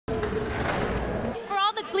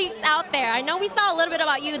leaks out there. I know we saw a little bit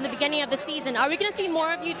about you in the beginning of the season. Are we going to see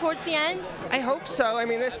more of you towards the end? I hope so. I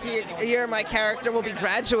mean, this year my character will be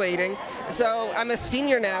graduating, so I'm a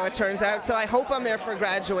senior now, it turns out, so I hope I'm there for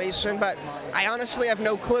graduation, but I honestly have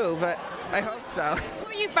no clue, but I hope so. Who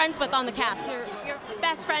are you friends with on the cast? Your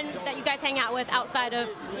best friend that you guys hang out with outside of,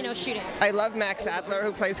 shooting? I love Max Adler,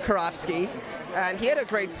 who plays Karofsky, and he had a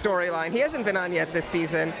great storyline. He hasn't been on yet this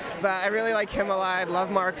season, but I really like him a lot.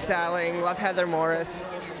 Love Mark Salling, love Heather Morris.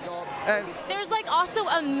 There's also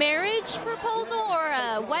a marriage proposal or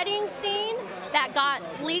a wedding scene that got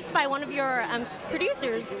leaked by one of your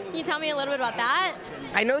producers. Can you tell me a little bit about that?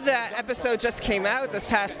 I know that episode just came out this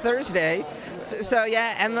past Thursday. So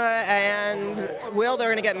yeah, Emma and Will, they're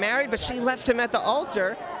going to get married, but she left him at the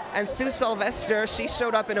altar. And Sue Sylvester, she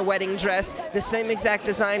showed up in a wedding dress, the same exact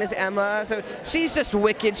design as Emma. So she's just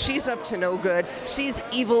wicked. She's up to no good. She's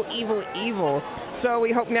evil, evil, evil. So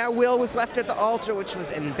we hope now Will was left at the altar, which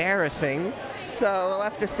was embarrassing. So we'll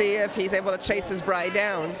have to see if he's able to chase his bride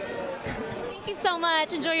down. Thank you so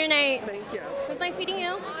much. Enjoy your night. Thank you. It was nice meeting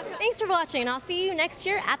you. Thanks for watching. I'll see you next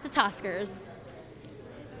year at the Toscars.